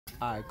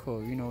Alright,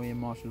 cool. You know, we in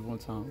Marshalls one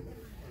time.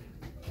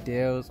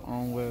 Dale's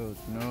on Wheels,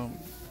 you know,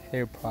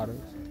 hair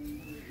products.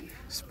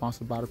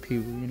 Sponsored by the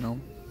people, you know.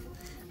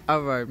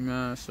 Alright,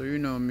 man. So, you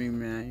know me,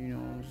 man. You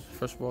know,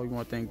 first of all, you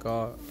want to thank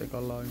God. Thank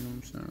Allah, you know what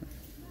I'm saying?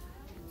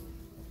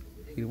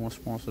 He the one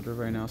sponsored it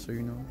right now, so,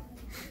 you know.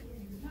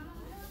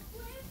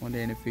 One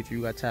day in the future,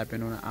 you got to tap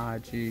in on the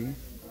IG.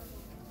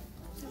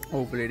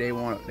 Hopefully, they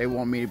want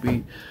me to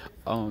be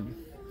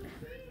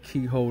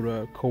key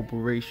holder,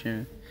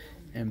 corporation,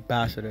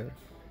 ambassador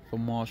for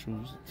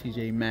Marshalls,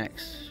 TJ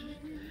Maxx.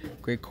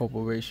 Great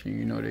corporation,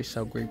 you know, they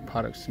sell great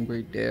products and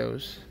great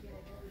deals.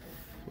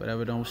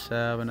 Whatever don't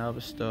sell in another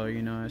store,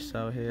 you know, it's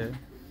out here.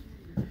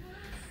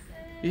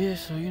 Yeah,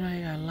 so, you know,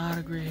 they got a lot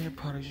of great hair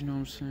products, you know what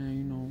I'm saying?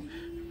 You know,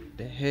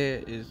 the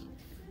hair is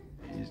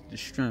the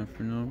strength,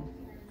 you know?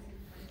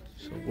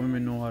 So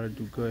women know how to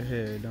do good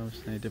hair, you know what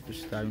I'm saying? Different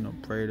style, you know,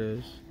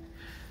 braiders,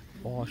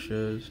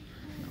 washers.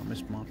 You know, I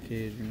miss my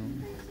kids, you know.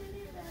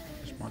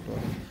 Miss my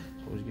daughter.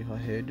 So always get her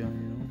hair done,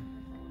 you know.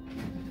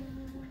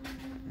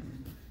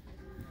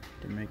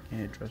 Jamaican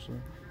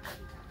hairdresser.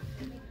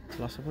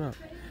 So I said, what up?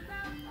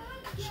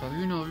 So,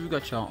 you know, you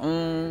got your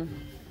own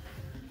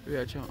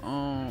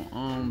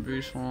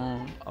beauty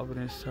salon, other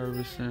than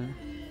servicing,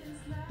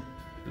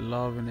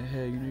 loving the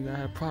hair, you know, you gotta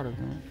have product,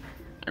 man.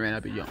 I mean,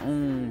 that'd be your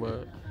own,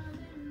 but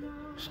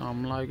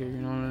something like it, you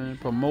know what I mean?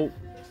 Promote.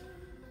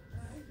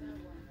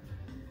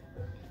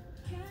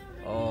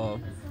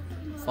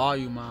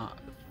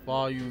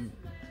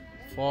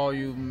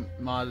 Volume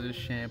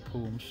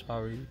shampoo, I'm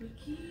sorry.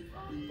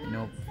 You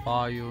know,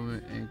 volume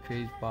and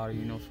increase body,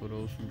 you know, for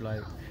those who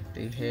like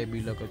they hair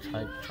be looking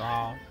type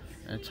dry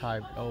and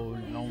type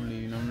lonely,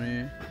 you know what I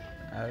mean?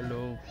 Add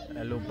a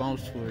little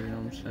bounce to it, you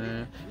know what I'm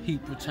saying?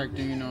 Heat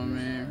protecting, you know what I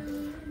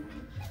mean?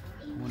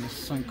 When the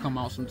sun come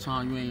out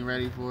sometime you ain't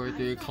ready for it,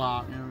 3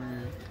 o'clock, you know what I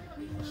mean?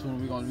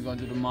 Soon we gonna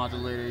do the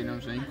modulator, you know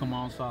what I'm saying? You come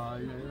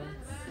outside, you know.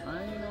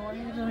 I ain't know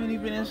you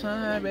ain't been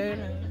inside,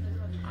 baby.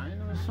 I ain't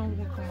know the sun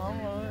gonna come out.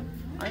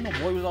 I ain't know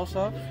boy was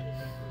outside.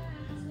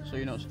 So,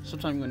 you know,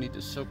 sometimes you're gonna need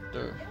to soak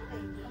the.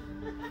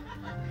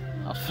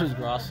 I was first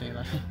girl I seen,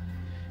 like,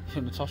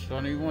 him to touch. I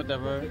know you want that,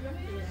 bro.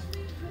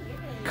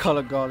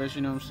 Color garnish,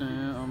 you know what I'm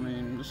saying? I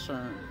mean, the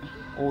certain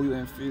oil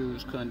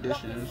infused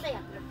conditioners,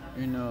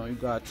 you know, you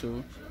got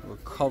to.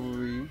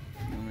 Recovery, you know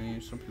what I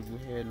mean? Some people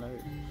hair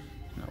like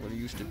not what it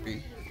used to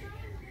be.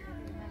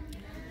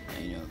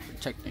 And, you know,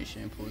 protecting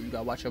shampoo. You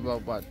gotta watch out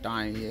about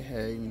dyeing your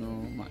hair, you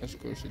know. My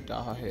ex-girl should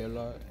dye her hair a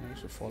lot and it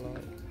should fall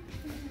out.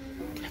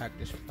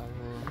 Cactus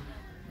flower.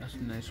 That's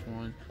a nice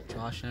one.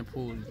 Dry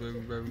shampoo is very,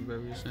 very,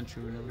 very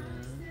essential. You know,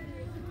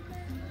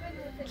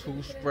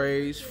 2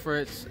 sprays,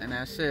 Fritz, and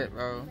that's it,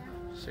 bro.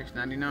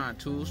 $6.99.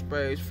 2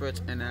 sprays,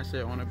 Fritz, and that's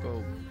it on the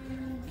go.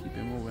 Keep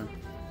it moving.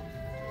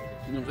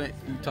 You know what I'm saying?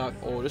 You talk.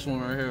 Oh, this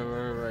one right here,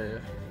 right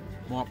here.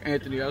 Mark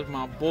Anthony, that's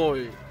my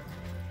boy.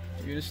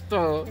 You the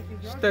star.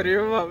 Steady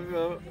him up,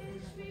 bro.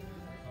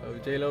 Oh,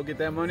 J-Lo get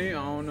that money? I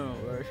don't know,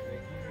 bro.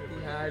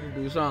 He had to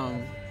do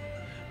something.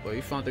 But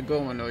he found the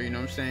good one though, you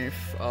know what I'm saying?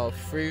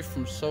 Free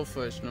from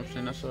sulfates, you know what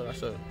I'm saying?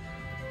 That's a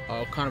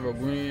kind of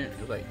ingredient.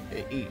 It's like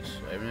it eats,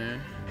 like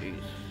man, it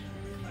eats.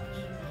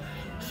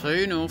 So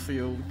you know, for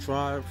your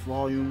dry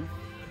volume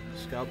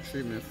scalp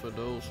treatment for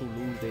those who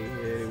lose their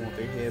hair, they want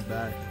their hair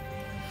back. You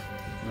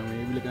know what I mean?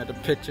 You be looking at the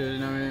pictures, you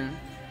know what I mean?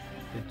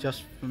 It's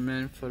just for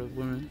men, for the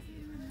women.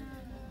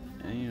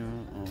 And you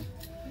know,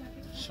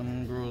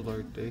 some girls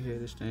like they hair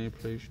to stay in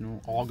place, you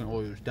know. Argan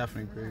oil is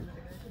definitely great.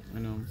 You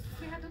know,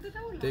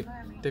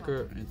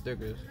 thicker and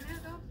thicker.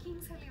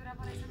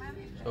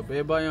 So,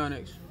 Babe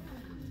Bionics,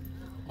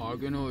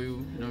 argan oil,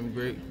 you know,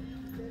 great.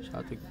 Shout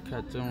out to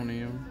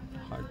Catonium,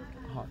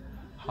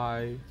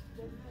 hydro,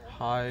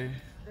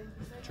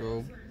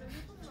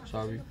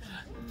 sorry,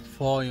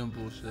 volume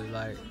booster,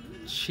 like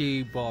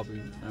Chi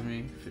Bobby. I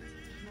mean,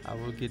 I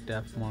will get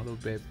that for my little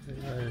baby.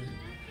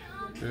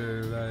 Like, I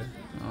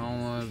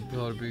don't want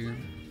to be.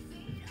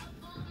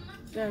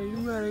 Daddy, you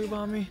ready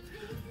about me?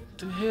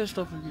 The hair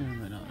stuff again,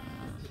 man.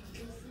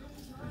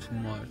 Too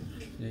much.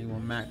 Yeah, you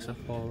want Max or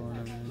fall on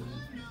them.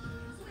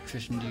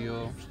 Christian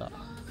Dior. Stop.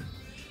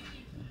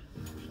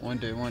 One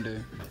day.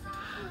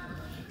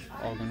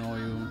 Argan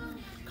oil.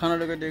 Kind of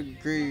look at the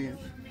ingredient.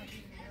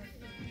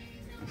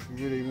 If you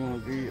really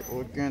want to be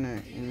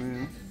organic, you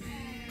know.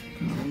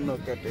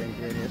 Look at the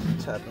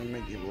ingredients, tap and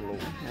make it a little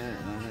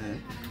hand,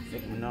 man.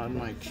 It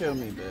might kill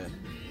me, but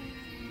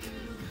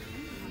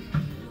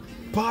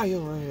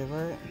bio right here,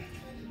 right?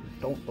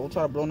 Don't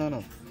try to blow none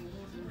up.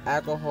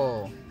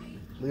 Alcohol,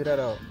 leave that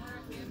out.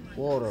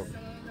 Water.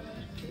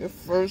 Your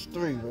first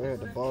 3 right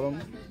at the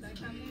bottom.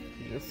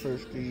 Your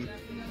first 3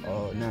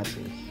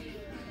 naturals.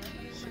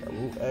 So,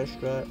 root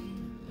extract,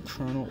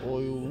 kernel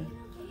oil,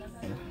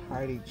 and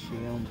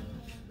hydrogen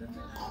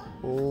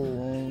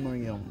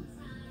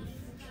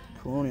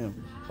coronium,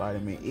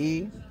 vitamin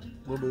E, a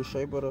little bit of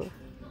shea butter,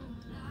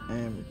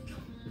 and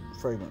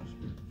fragrance.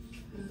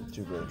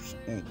 2 grapes,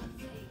 ink.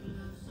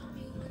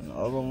 And the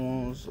other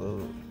ones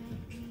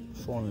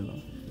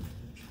formula.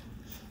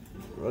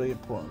 Really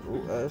important.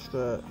 Root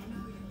extract.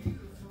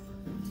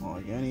 Oh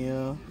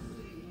Organia,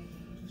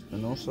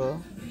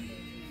 Spinosa,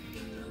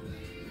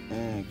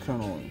 and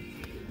Kernel.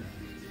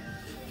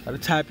 Try to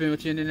type in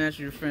with your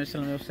international friends,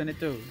 tell them they'll send it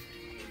through.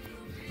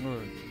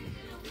 Good.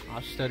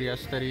 I study a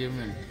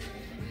minute.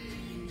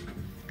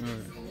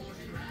 Good.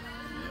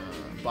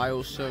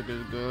 Bio Silk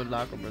is good,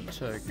 lock up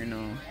protect, you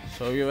know.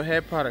 So your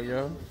hair product,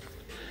 yo.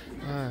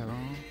 Alright,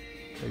 man.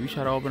 So you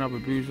try to open up a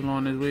beauty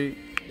salon this week,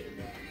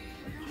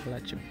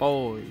 let your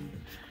boy.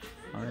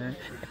 Alright.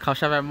 Come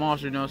shop at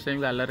Marshall, you know what I'm saying?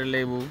 We got letter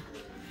label.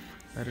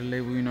 Letter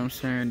label, you know what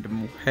I'm saying? The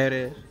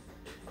mujeres.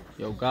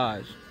 Yo,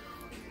 guys.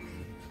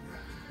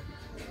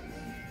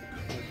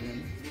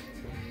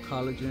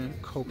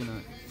 Collagen,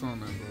 coconut, from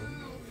that, bro.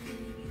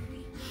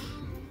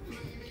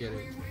 Get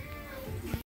it.